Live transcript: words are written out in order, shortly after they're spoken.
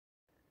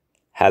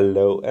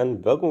Hello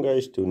and welcome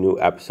guys to a new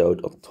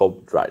episode of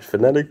Top Drive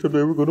Fanatic.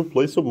 Today we're gonna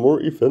play some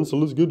more events, so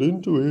let's get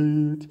into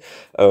it.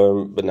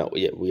 But now,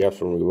 yeah, we have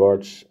some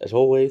rewards as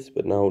always,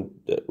 but now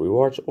the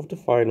rewards of the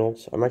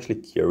finals. I'm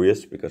actually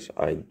curious because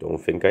I don't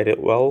think I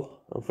did well,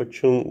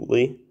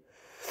 unfortunately.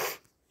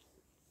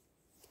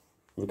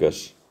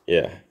 Because,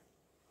 yeah,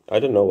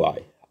 I don't know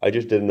why. I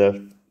just didn't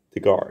have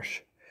the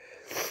cars.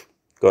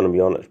 Gonna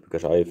be honest,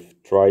 because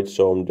I've tried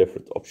some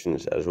different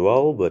options as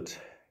well, but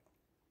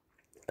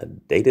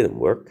they didn't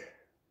work.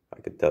 I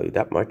can tell you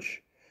that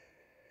much.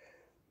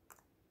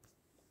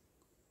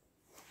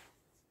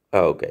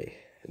 Okay,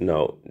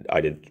 no, I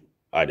did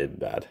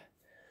bad.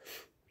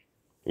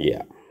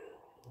 Yeah,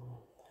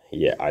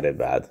 I did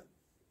bad.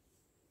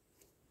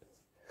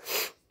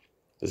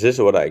 This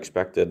is what I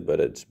expected, but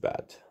it's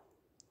bad.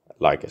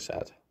 Like I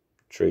said,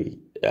 3,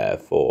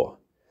 4,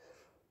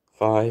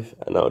 5,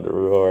 and now the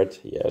reward.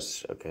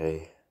 Yes,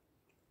 okay.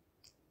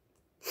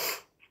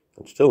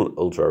 It's still an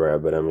ultra rare,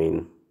 but I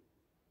mean,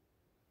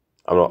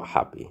 I'm not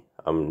happy.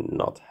 I'm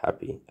not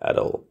happy at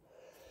all.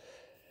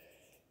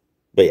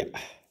 But yeah,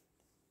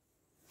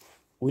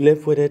 we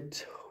live with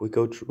it. We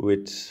go through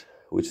it.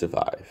 We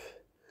survive.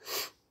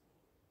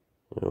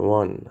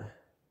 1,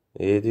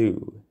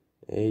 A2,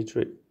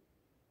 A3,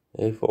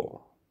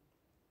 A4,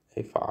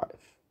 A5.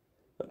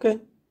 Okay.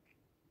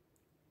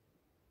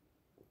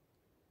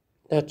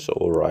 That's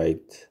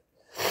alright.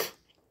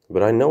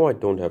 But I know I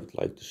don't have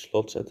like the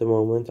slots at the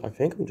moment. I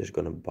think I'm just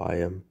gonna buy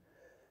them.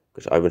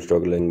 Because I've been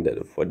struggling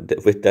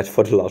with that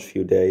for the last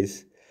few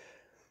days.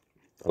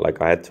 Like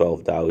I had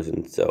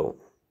 12,000, so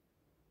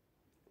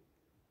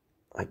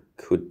I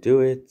could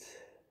do it.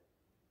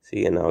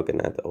 See, and now I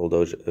can add all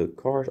those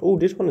cars. Oh,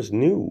 this one is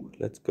new.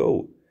 Let's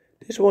go.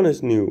 This one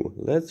is new.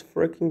 Let's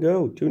freaking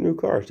go. 2 new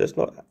cars. That's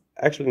not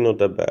actually not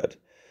that bad.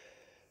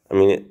 I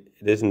mean,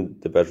 it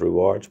isn't the best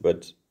rewards,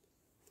 but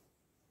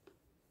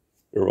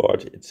the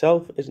reward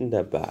itself isn't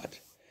that bad.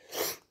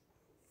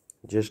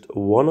 Just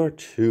 1 or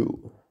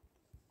 2.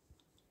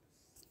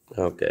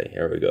 Okay,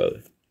 here we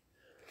go.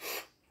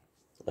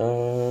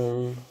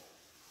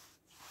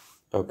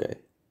 Okay.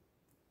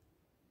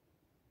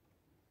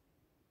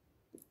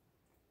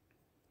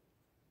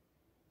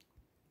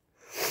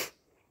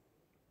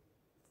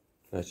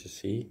 Let's just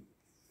see.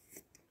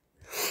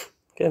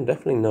 Okay, I'm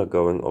definitely not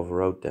going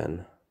off-road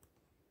then.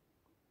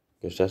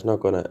 Because that's not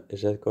gonna,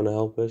 is that gonna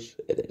help us?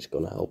 It is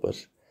gonna help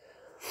us.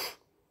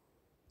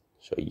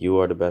 So you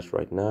are the best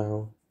right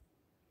now.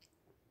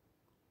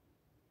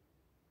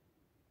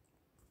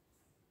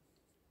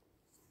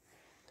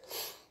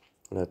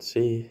 Let's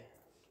see.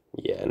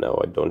 Yeah, no,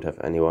 I don't have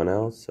anyone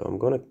else, so I'm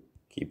gonna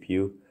keep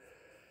you.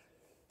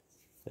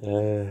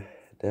 Then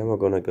we're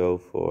gonna go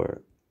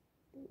for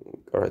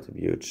car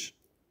attributes.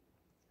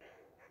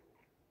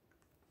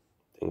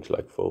 Things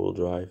like 4-wheel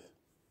drive.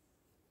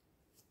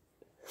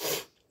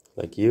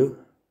 Like you.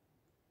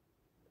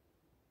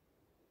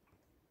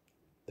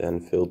 Then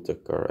filter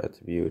car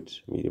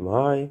attributes medium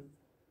high.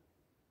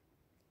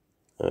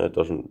 It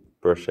doesn't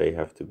per se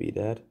have to be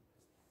that.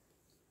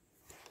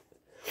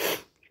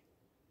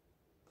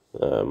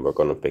 We're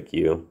gonna pick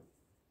you.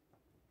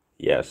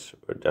 Yes,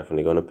 we're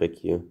definitely gonna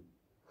pick you.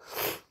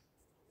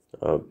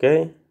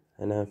 Okay,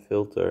 and then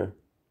filter.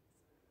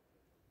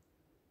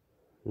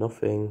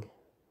 Nothing.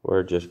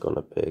 We're just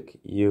gonna pick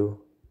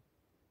you.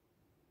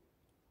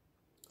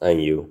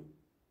 And you.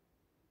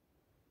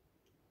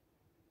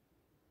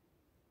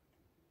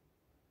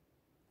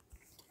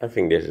 I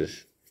think this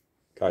is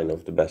kind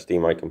of the best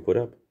team I can put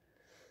up.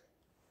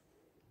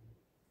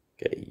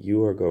 Okay,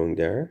 you are going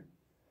there.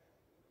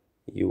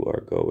 You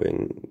are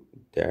going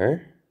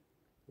there.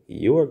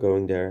 You are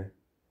going there.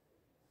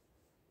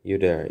 You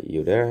there,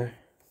 you there.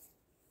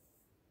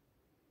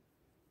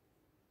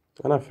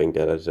 And I think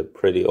that is a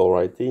pretty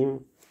alright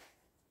team.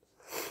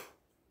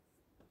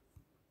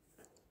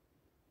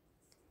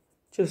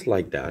 Just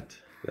like that.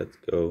 Let's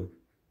go.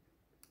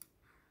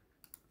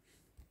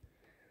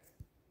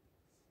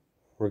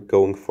 We're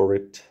going for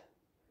it.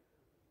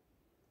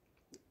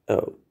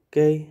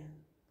 Okay.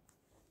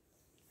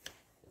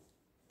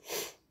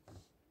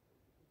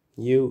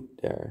 You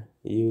there,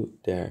 you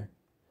there.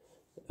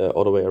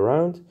 All the way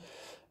around.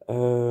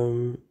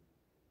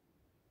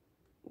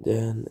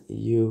 Then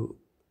you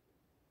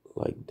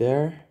like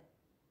there.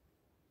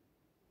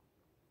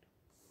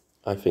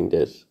 I think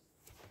this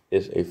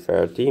is a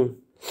fair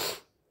team.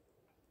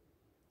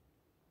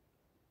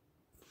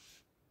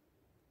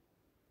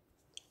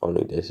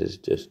 Only this is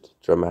just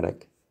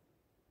dramatic.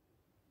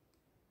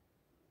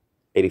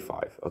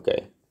 85,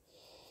 okay.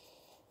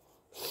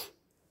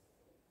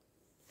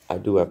 I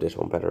do have this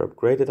one better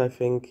upgraded, I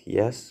think.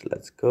 Yes,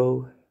 let's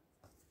go.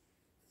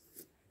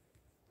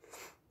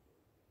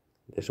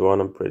 This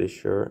one I'm pretty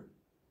sure.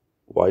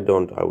 Why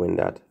don't I win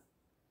that?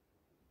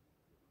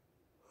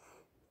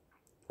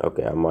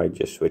 Okay, I might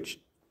just switch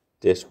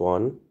this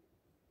one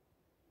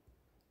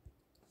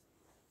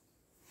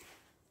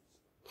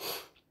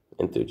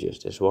into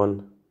just this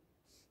one.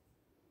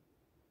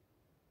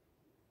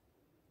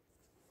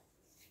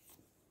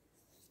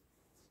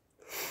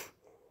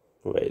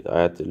 Wait,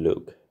 I had to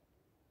look.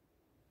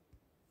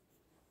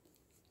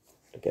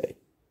 Okay.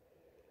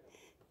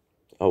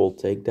 I will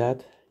take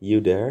that. You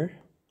there.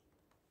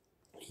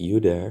 You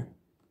there.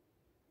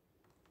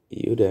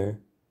 You there.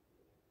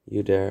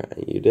 You there.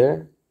 And you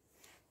there.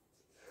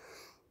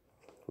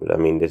 But I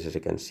mean, this is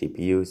against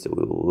CPU, so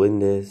we will win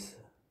this.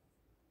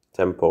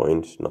 10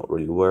 points, not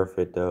really worth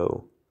it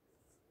though.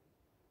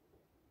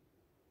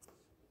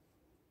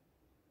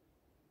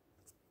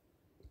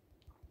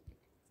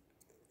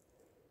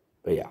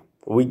 But yeah,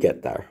 we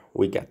get there.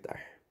 We get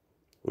there.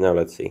 Now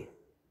let's see.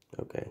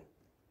 Okay.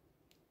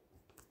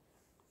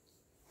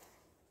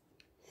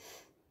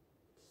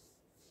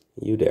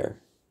 You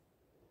there.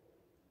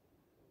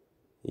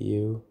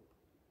 You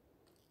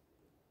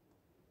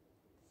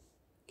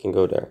can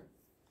go there.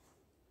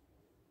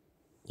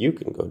 You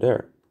can go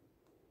there.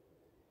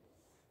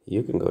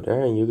 You can go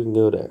there and you can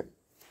go there.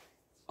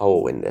 I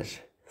will win this.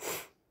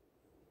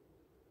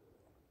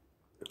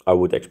 I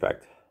would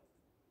expect.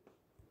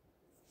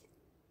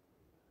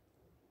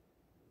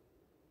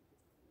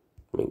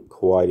 I mean,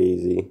 quite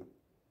easy.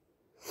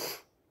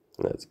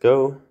 Let's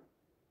go.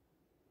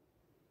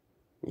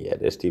 Yeah,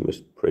 this team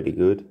is pretty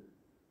good.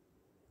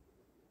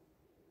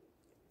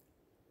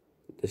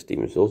 This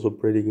team is also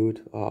pretty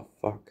good. Oh,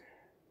 fuck.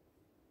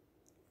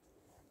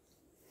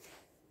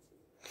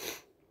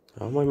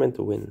 How am I meant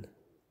to win?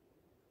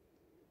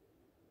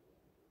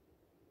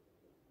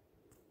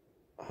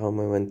 How am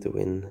I meant to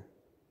win?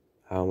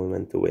 How am I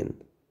meant to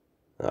win?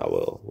 Ah,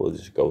 well, we'll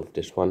just go with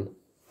this one.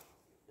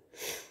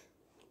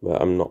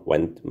 But I'm not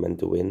meant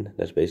to win.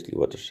 That's basically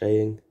what they're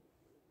saying.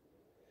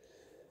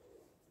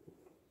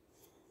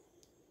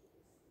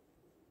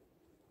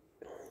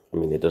 I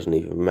mean, it doesn't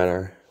even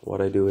matter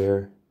what I do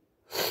here.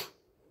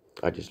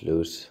 I just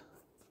lose.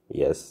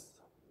 Yes.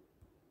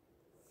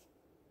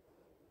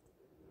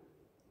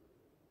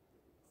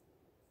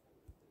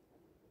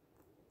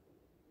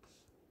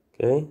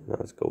 Okay, now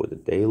let's go with the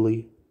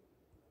daily.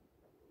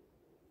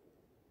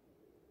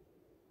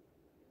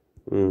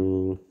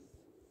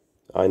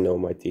 I know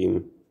my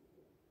team.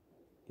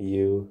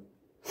 You.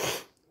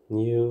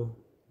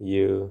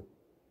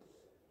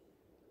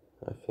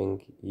 I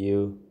think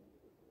you.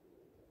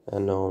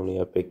 And normally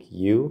I pick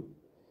you.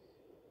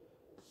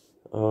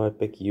 Oh, I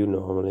pick you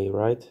normally,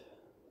 right?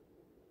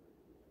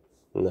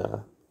 Nah.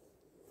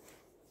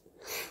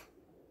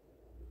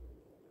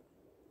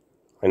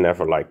 I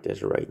never liked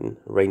this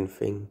rain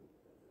thing.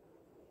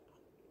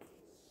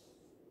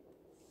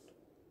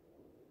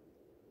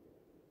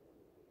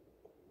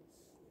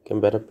 Can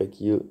better pick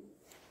you.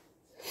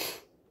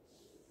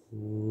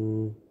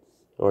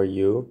 Or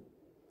you.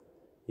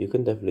 You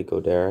can definitely go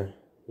there.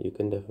 You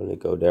can definitely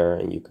go there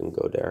and you can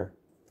go there.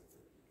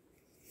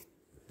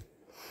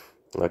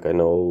 Like, I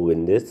know I'll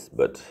win this,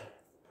 but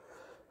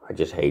I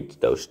just hate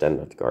those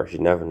standard cars. You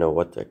never know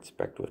what to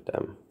expect with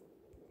them.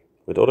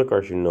 With other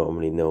cars you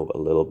normally know a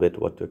little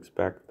bit what to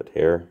expect, but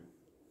here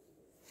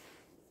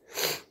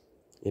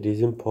it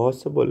is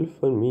impossible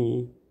for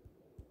me.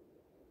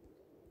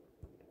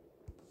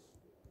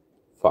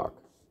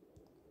 Fuck.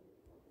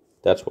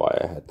 That's why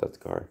I had that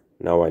car.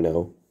 Now I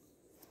know.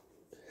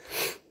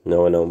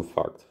 Now I know I'm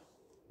fucked.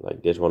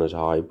 Like, this one is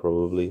high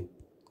probably.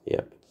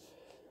 Yep.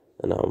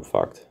 And now I'm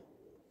fucked.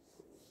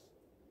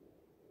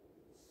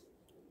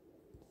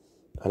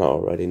 And I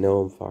already know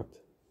I'm fucked.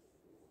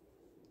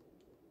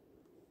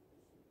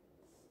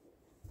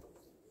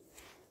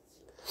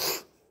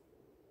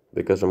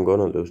 Because I'm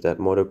gonna lose that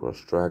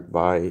motocross track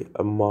by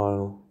a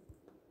mile.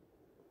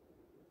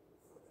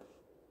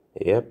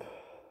 Yep.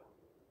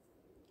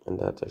 And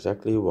that's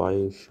exactly why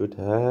you should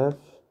have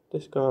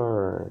this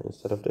car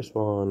instead of this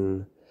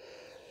one.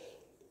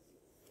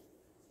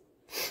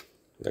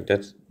 Like,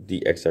 that's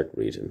the exact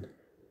reason.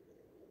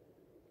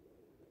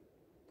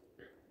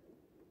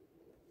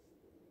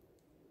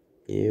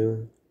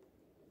 You.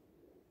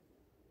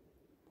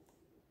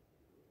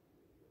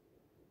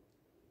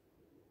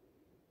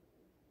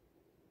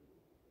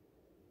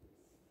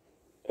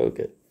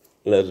 Okay,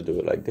 let's do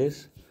it like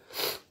this.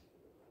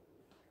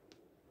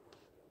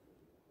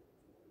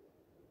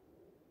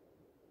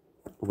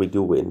 We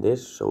do win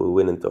this, so we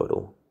win in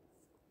total.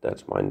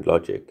 That's my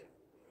logic.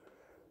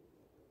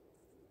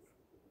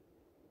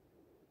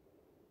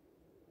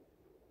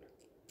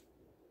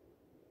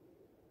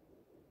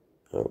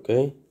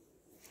 Okay.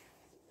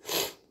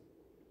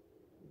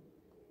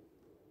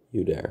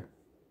 You there.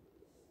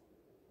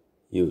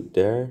 You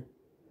there.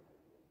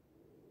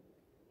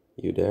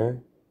 You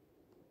there.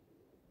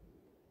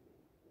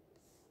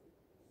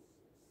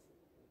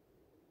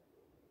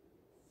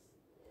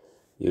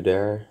 You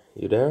there.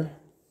 You there.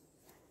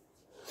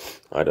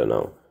 I don't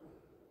know.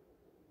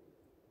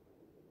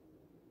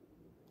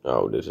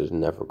 Oh, this is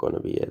never gonna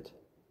be it.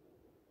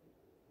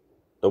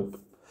 Nope.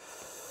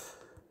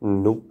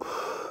 Nope.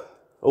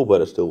 Oh,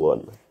 but I still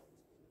won.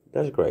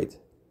 That's great.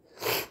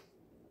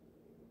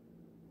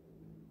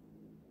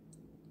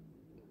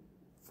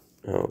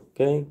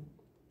 Okay.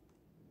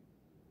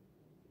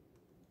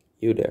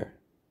 You there.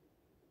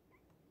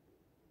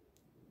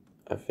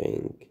 I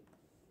think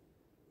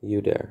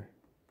you there.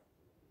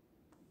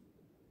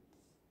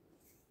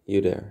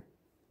 You there?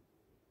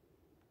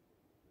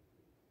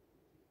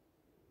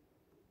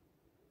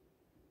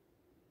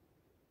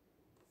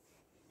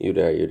 You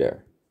there, you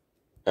there.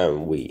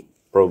 And we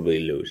probably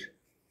lose.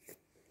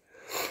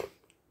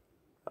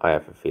 I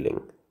have a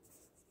feeling.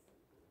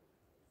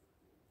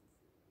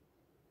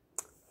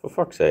 For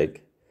fuck's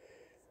sake.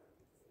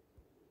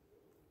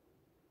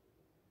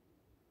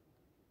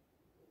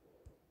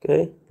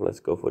 Okay,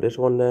 let's go for this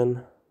one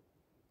then.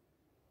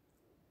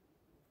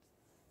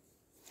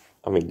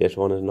 I mean, this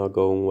one is not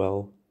going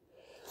well.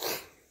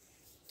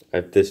 I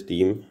have this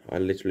team. I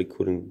literally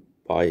couldn't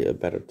buy a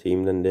better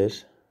team than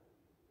this.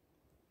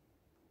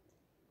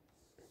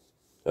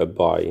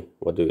 Buy,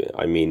 what do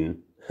I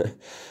mean?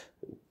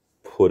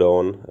 Put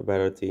on a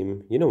better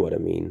team. You know what I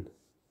mean.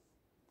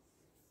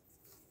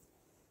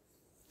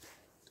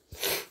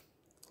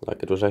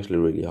 Like, it was actually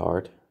really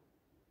hard.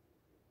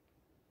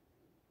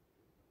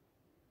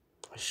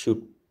 I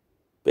should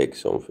pick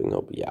something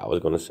up. Yeah, I was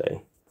gonna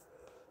say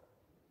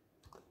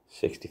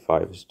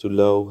 65 is too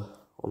low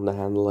on the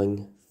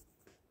handling.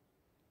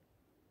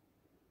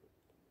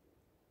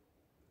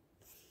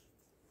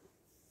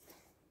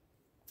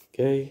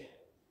 Okay,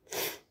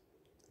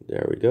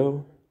 there we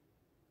go.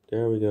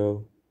 There we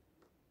go.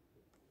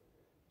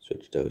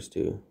 Switch those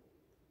two.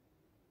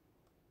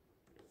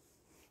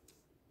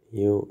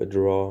 You a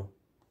draw,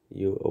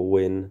 you a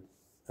win,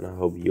 and I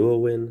hope you a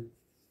win.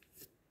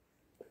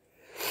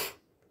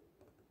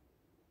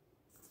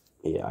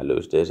 Yeah, I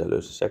lose this, I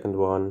lose the second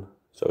one,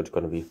 so it's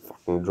gonna be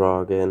fucking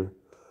draw again.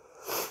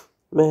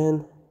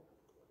 Man,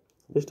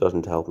 this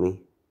doesn't help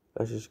me.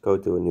 Let's just go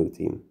to a new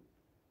team.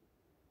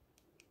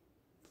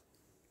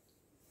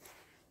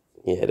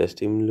 Yeah, this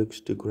team looks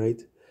too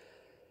great.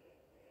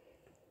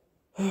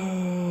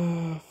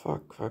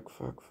 Fuck.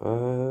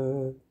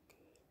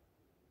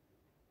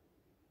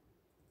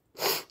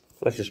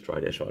 Let's just try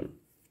this one.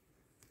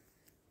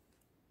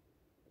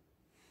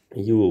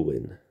 You will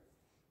win.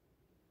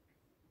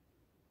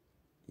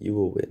 You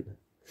will win.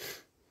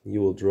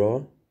 You will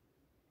draw.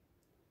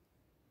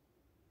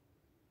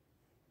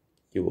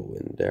 You will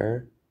win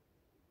there.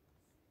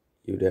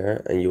 You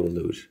there, and you will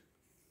lose.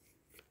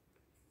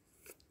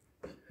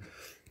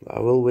 I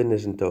will win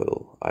this in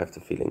total, I have the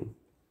feeling.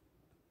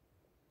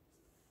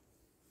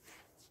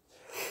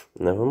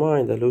 Never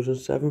mind, I lose on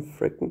 7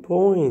 freaking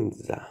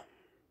points.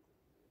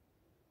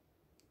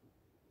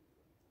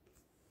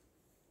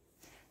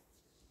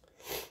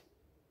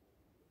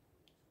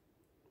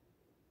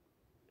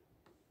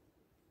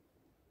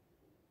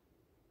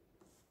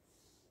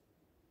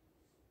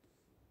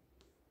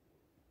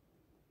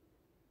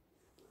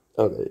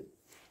 Okay,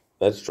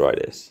 let's try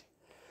this.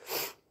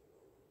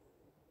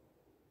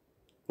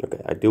 Okay,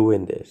 I do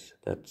win this.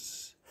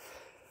 That's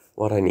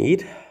what I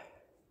need.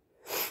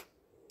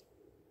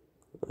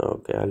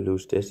 Okay, I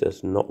lose this.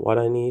 That's not what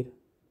I need.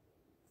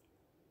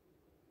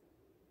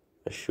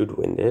 I should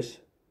win this.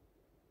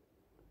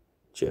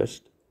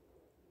 Just.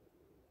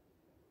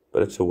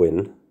 But it's a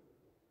win.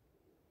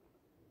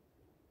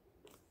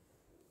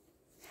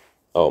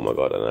 Oh my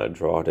god, and I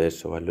draw this,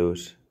 so I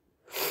lose.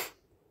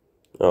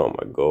 Oh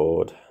my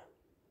god.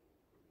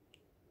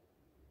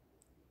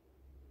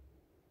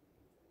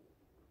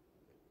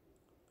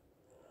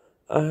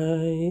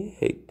 I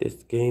hate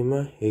this game,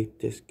 I hate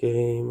this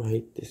game, I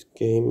hate this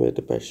game with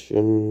a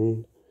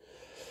passion.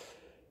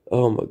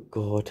 Oh my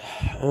god.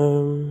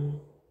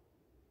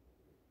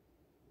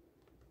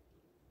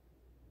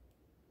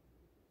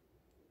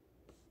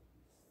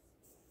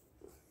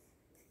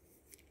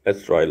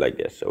 Let's try like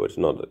this, so it's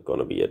not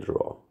gonna be a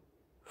draw.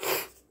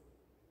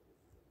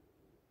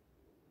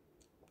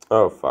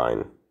 Oh,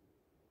 fine.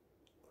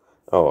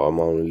 Oh, I'm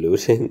only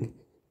losing.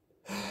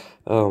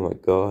 Oh my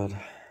god.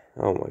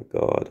 Oh my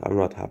god, I'm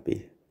not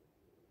happy.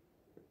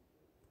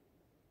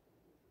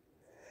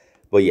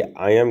 But yeah,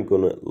 I am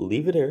gonna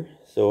leave it here.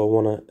 So I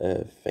wanna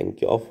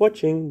thank you all for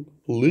watching.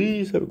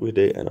 Please have a good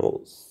day, and I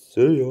will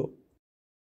see you.